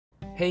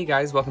Hey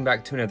guys, welcome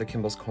back to another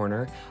Kimball's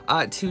Corner.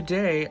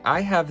 Today I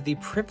have the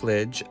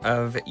privilege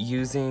of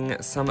using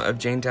some of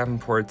Jane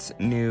Davenport's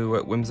new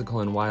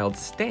Whimsical and Wild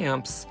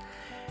stamps.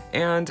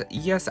 And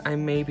yes, I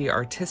may be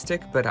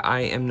artistic, but I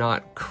am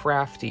not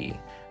crafty.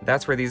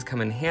 That's where these come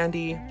in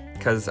handy,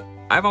 because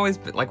I've always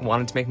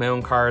wanted to make my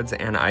own cards,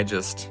 and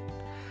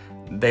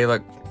they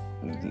look,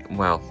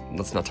 well,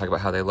 let's not talk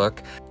about how they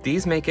look.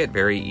 These make it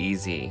very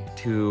easy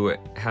to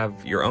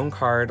have your own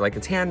card, like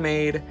it's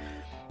handmade.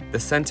 The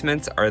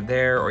sentiments are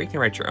there, or you can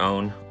write your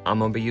own. I'm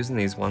gonna be using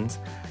these ones.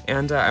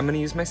 And I'm gonna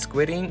use my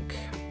Squid ink,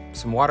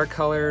 some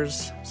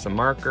watercolors, some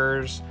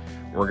markers.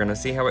 We're gonna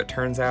see how it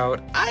turns out.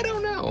 I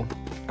don't know.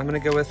 I'm gonna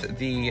go with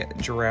the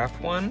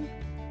giraffe one,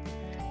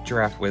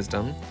 Giraffe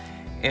Wisdom,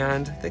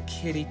 and the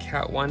kitty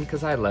cat one,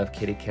 because I love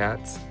kitty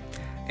cats.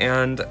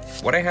 And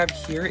what I have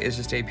here is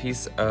just a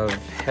piece of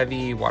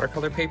heavy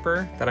watercolor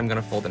paper that I'm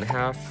gonna fold in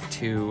half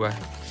to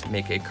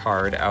make a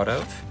card out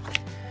of.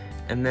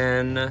 And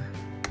then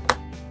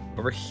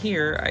over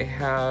here, I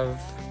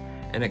have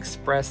an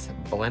Express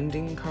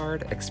blending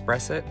card,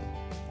 Express It.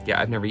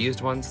 Yeah, I've never used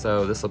one,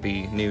 so this will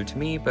be new to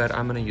me, but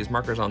I'm gonna use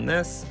markers on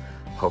this.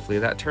 Hopefully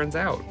that turns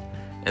out.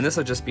 And this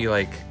will just be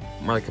more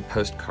like a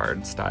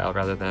postcard style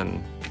rather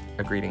than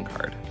a greeting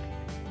card.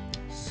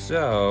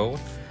 So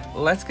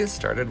let's get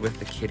started with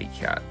the kitty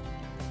cat.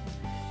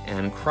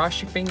 And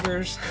cross your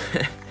fingers.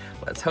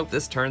 Let's hope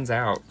this turns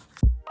out.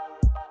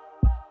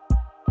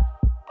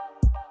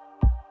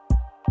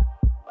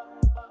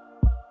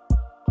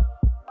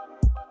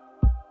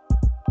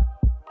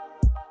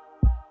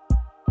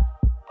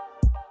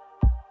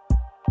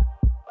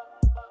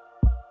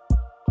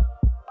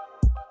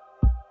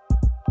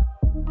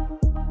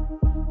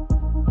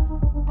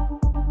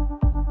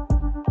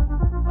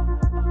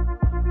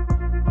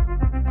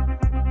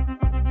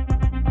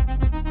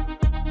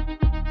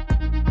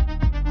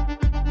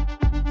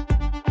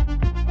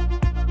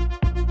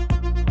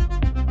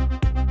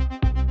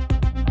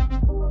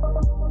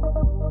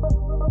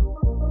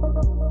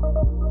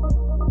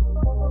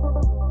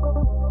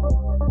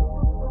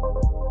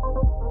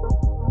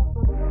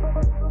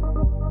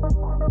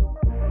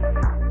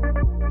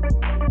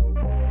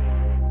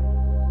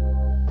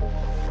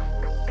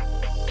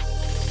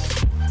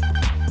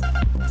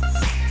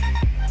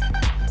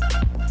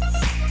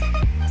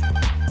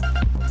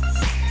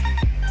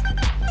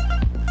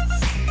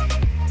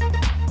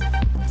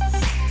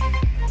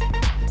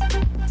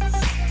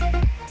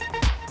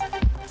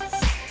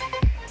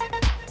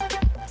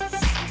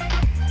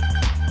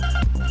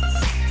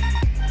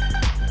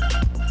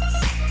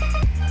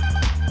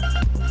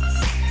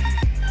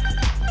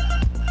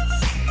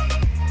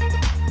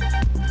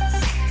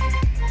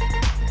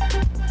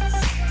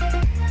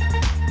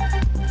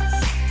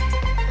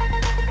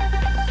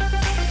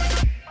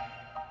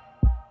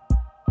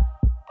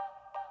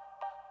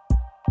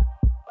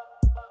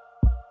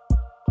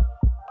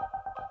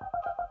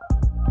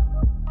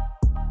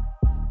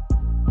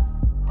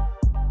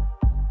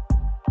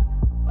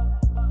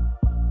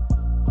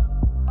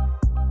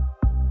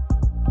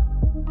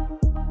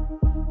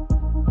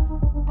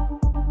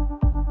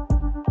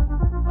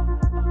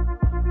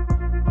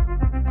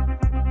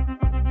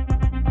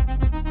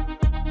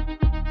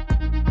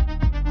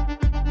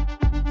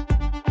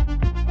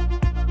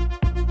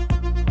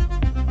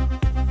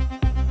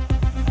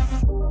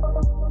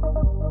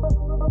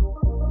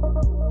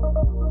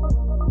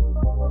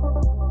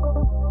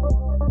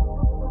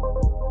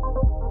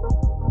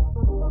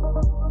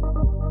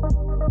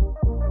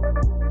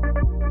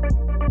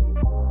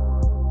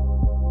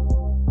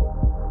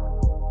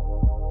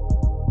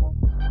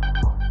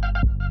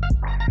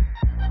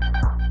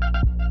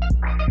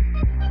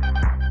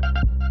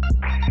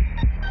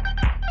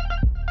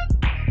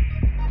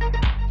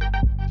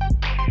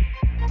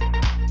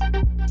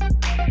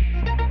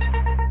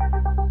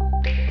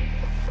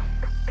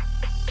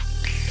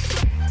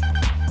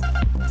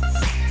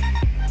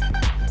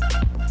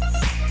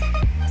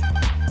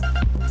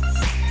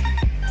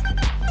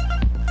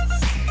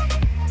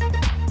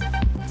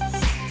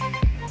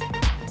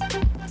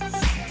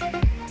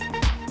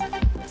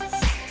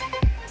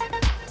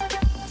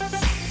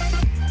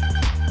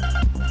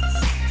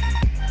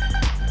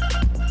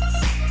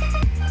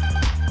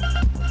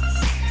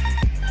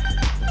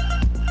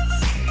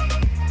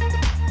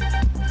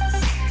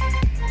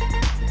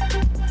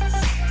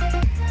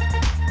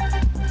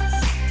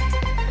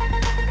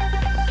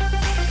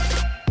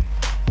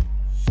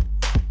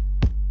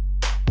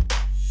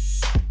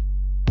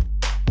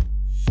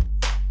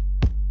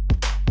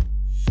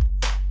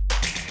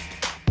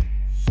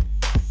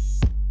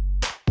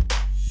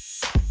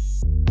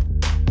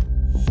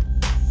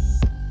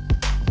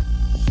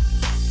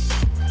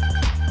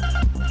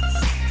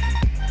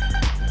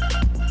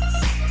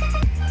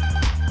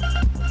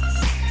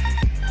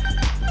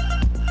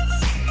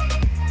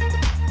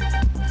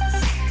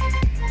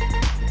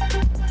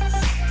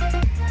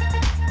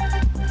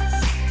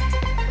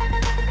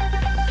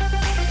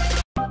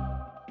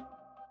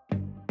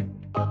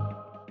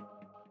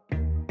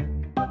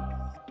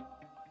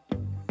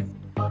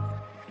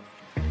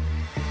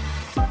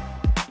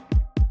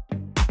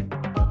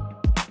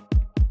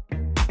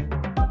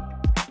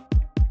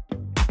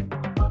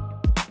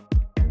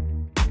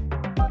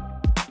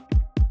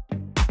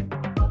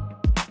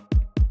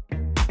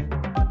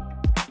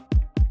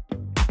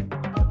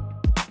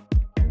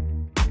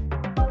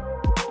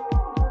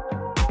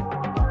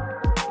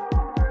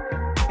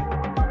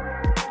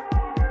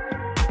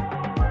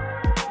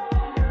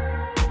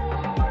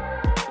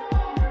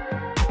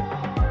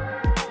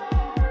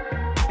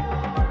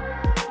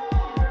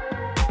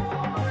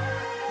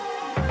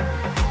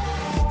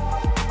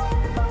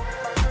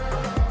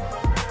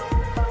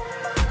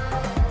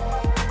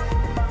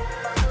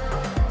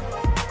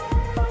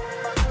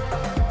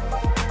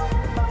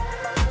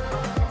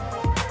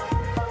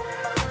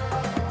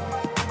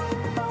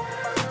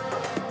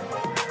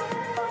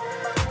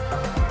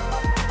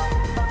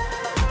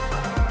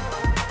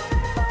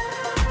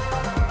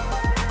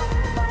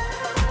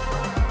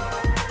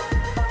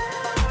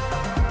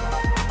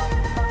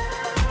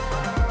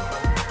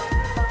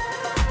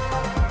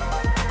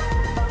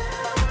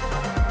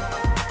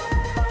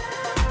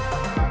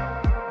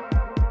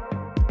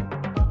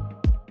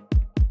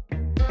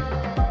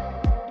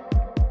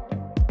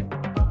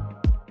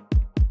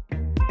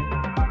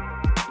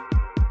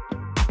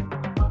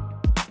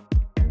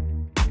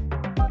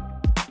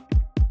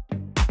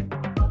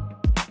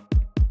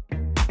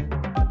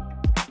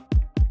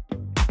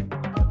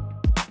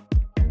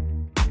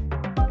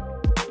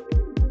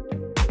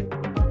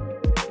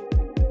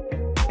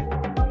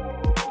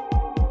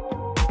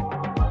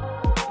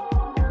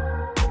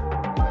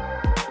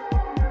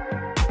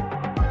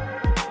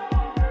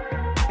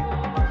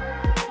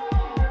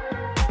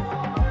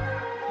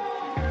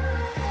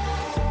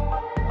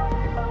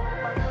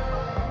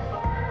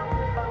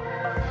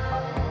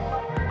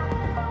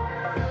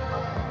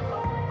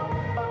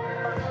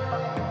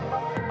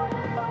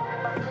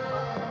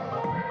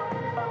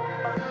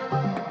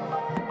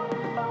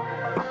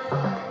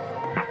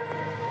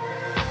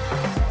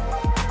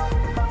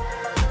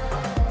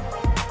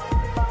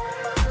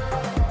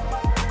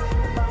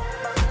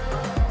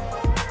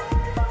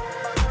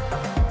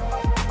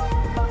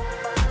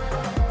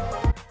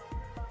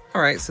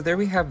 Alright, so there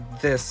we have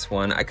this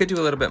one. I could do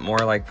a little bit more,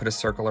 like put a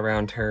circle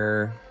around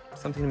her,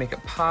 something to make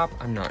it pop.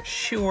 I'm not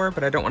sure,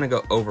 but I don't want to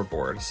go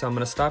overboard. So I'm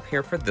going to stop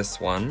here for this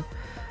one.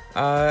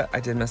 I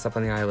did mess up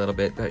on the eye a little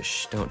bit, but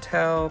shh, don't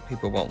tell.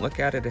 People won't look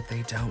at it if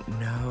they don't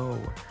know.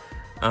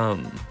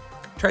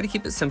 Tried to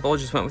keep it simple,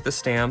 just went with the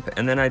stamp,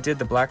 and then I did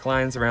the black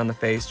lines around the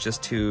face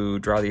just to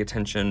draw the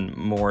attention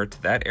more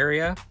to that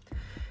area.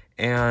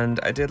 And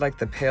I did like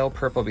the pale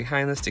purple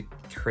behind this to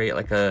create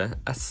like a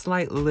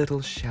slight little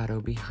shadow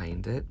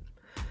behind it.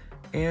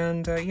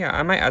 And yeah,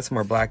 I might add some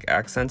more black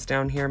accents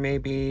down here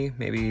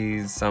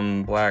maybe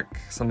some black,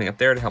 something up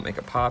there to help make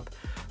it pop.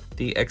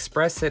 The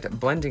Express It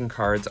blending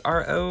cards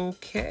are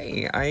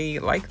okay. I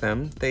like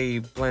them. They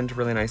blend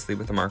really nicely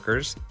with the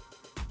markers.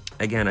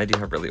 Again, I do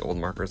have really old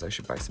markers. I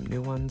should buy some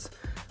new ones.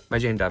 My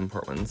Jane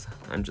Davenport ones.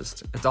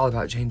 It's all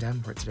about Jane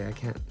Davenport today.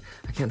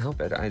 I can't help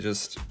it.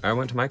 I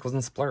went to Michael's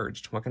and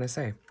splurged. What can I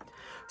say?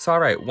 So, all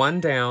right, one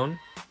down,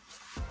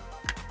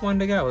 one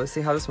to go. Let's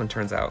see how this one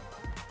turns out.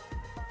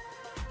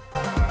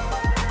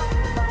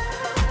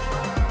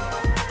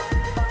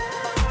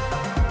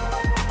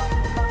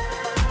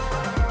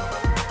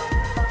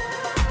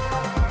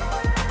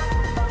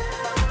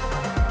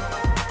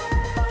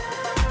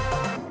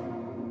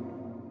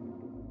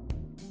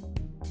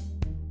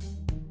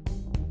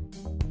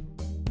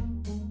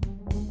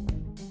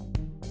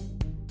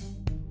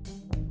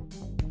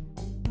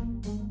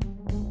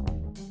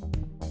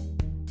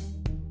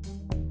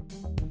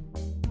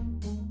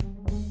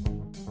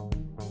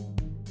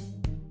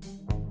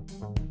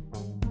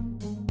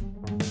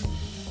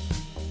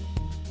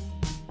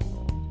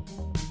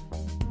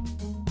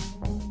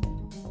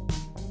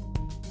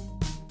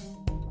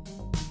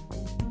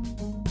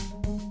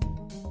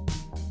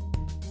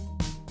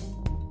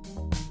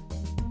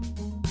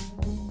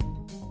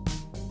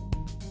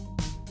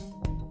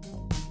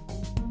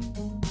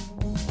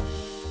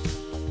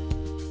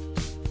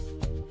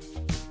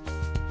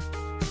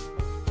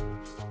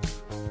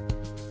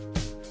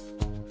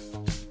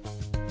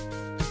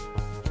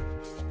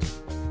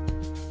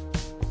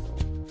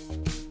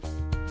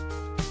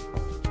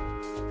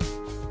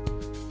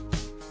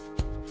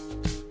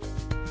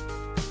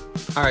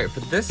 All right, for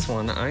this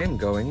one, I am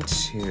going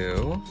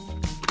to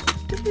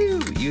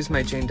use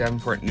my Jane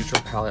Davenport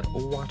Neutral Palette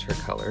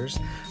Watercolors.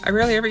 I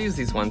rarely ever use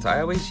these ones.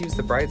 I always use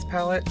the Brights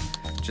palette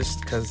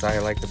just because I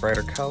like the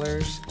brighter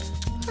colors.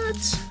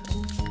 But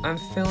I'm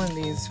feeling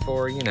these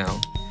for, you know,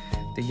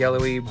 the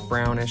yellowy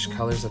brownish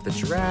colors of the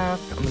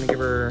giraffe. I'm gonna give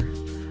her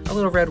a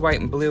little red, white,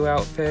 and blue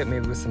outfit,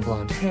 maybe with some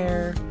blonde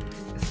hair.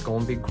 It's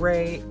gonna be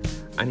great.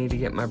 I need to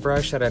get my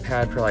brush that I've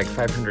had for like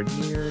 500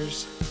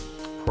 years.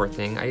 Poor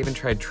thing. I even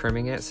tried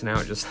trimming it, so now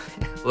it just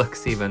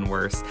looks even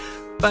worse.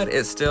 But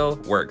it still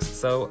works,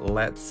 so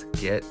let's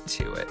get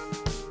to it.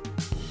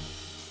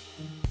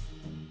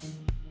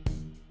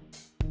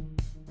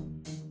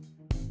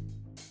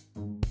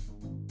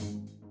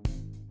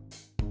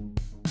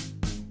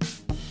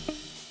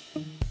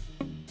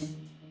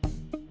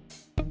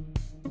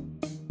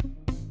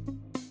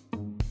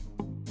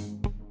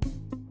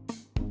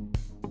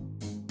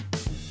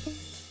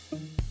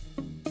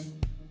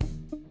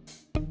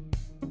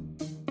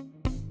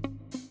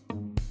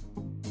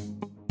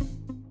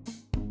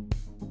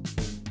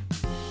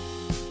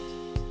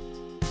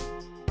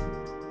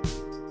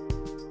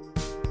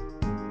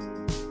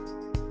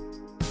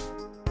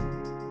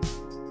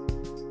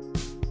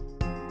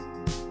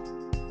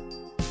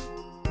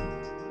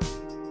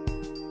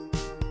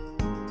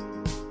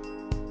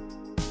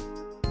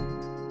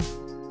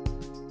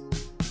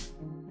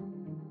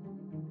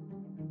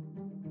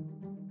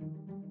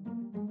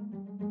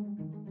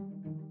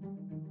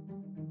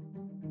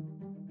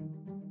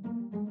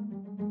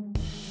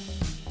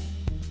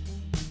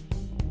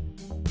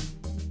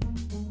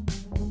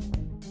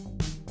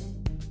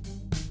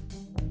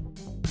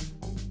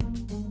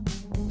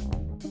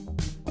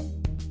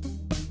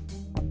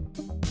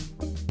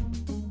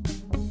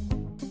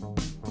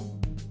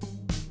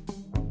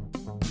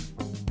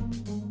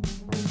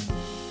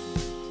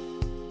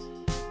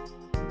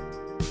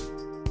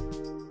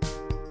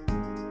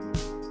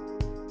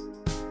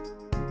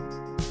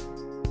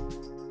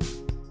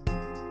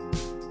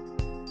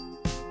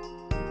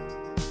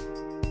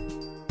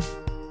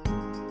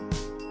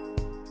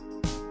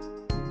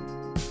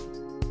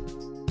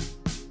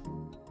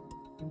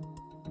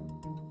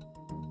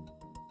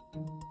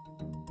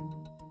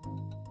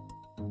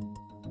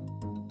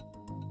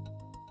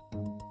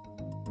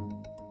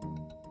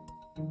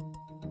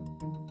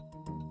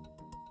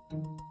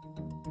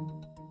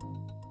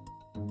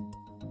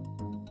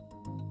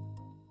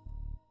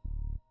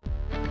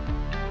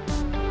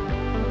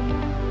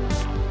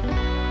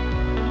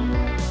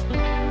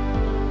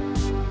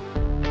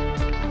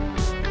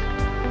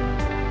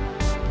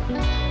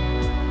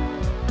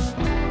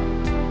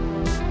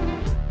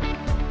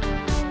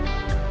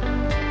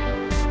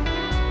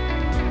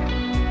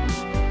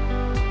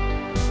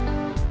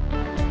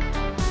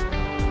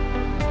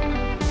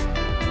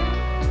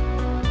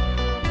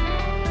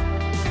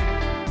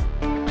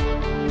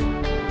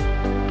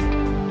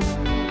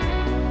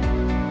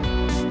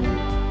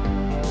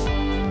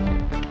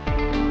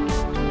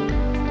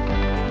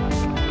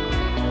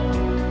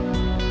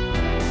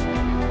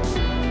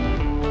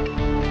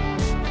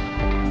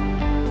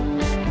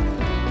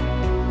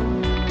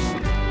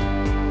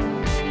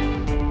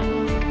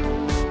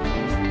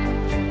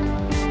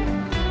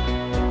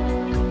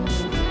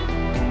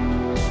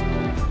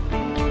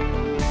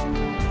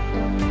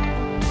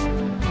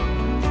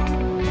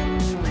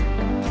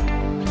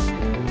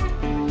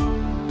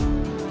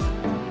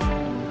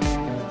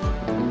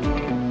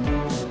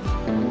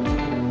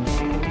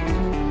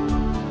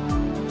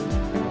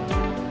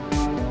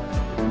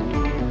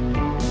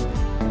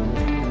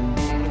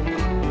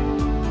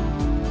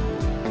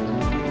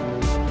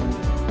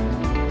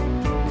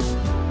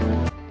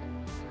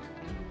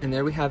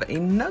 there we have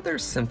another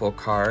simple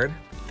card.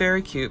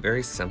 Very cute,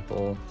 very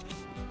simple,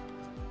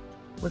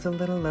 with a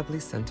little lovely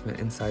sentiment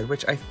inside,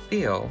 which I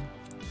feel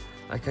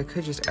like I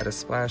could just add a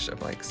splash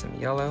of like some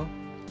yellow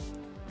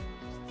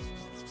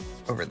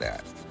over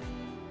that.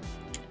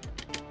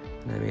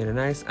 And I made a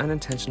nice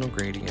unintentional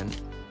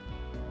gradient.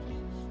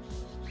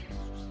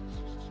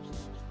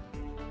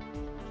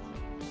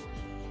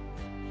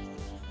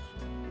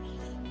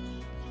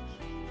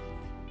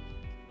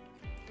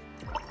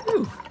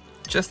 Whew.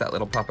 Just that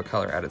little pop of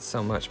color added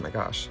so much, my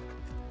gosh.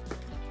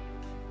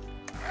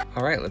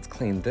 All right, let's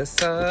clean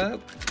this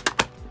up.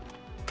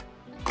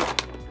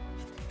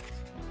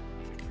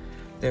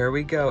 There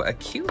we go, a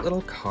cute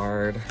little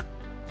card.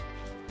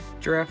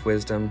 Giraffe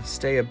wisdom,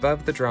 stay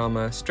above the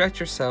drama,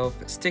 stretch yourself,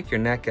 stick your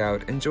neck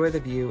out, enjoy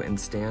the view, and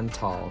stand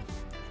tall.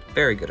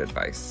 Very good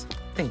advice.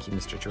 Thank you,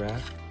 Mr.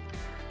 Giraffe.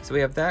 So we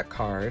have that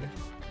card.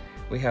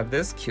 We have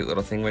this cute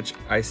little thing, which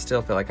I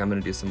still feel like I'm gonna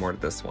do some more to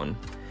this one.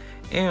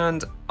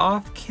 And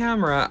off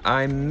camera,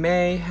 I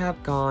may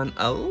have gone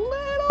a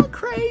little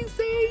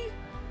crazy.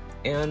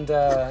 And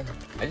I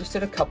just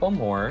did a couple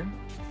more.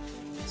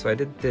 So I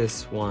did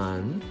this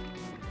one,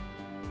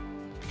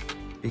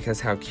 because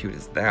how cute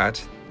is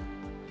that?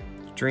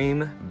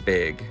 Dream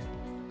big.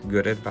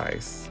 Good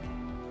advice.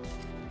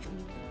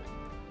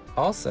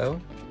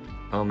 Also,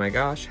 oh my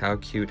gosh, how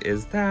cute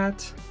is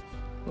that?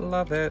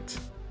 Love it.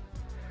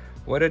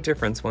 What a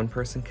difference one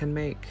person can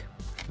make.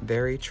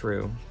 Very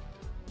true.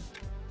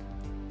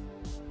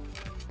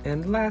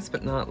 And last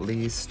but not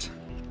least,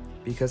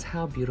 because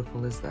how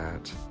beautiful is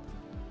that?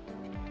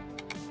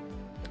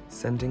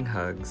 Sending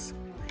hugs.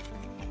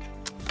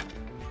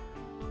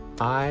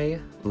 I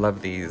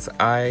love these.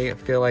 I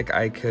feel like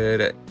I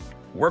could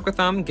work with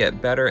them,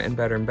 get better and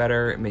better and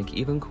better, make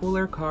even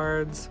cooler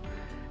cards,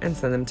 and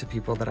send them to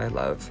people that I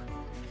love.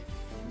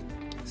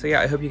 So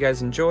yeah, I hope you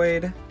guys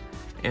enjoyed,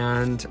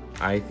 and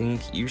I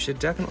think you should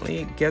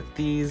definitely get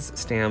these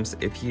stamps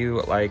if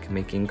you like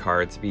making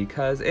cards,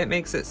 because it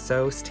makes it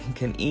so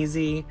stinking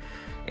easy.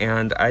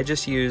 And I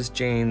just used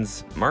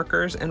Jane's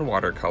markers and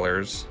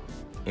watercolors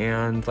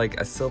and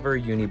like a silver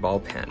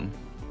UniBall pen.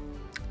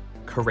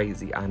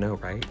 Crazy, I know,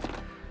 right?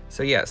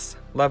 So yes,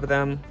 love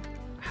them,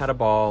 had a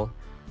ball,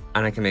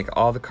 and I can make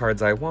all the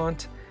cards I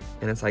want,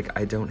 and it's like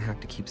I don't have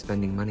to keep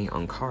spending money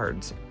on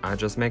cards. I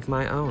just make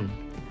my own.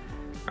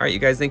 All right, you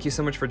guys, thank you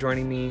so much for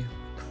joining me.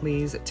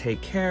 Please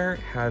take care,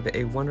 have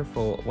a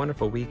wonderful,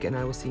 wonderful week, and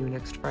I will see you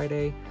next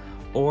Friday.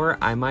 Or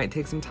I might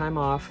take some time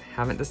off,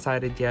 haven't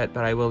decided yet,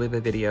 but I will leave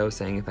a video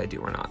saying if I do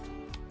or not.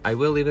 I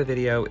will leave a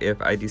video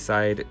if I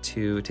decide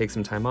to take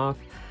some time off,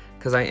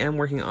 because I am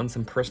working on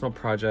some personal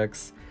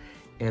projects,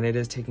 and it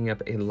is taking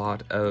up a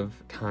lot of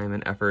time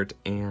and effort,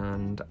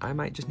 and I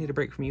might just need a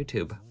break from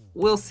YouTube.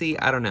 We'll see,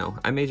 I don't know.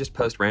 I may just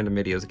post random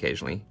videos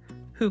occasionally.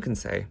 Who can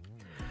say?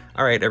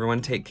 All right,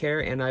 everyone, take care,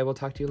 and I will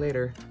talk to you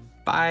later.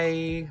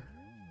 Bye.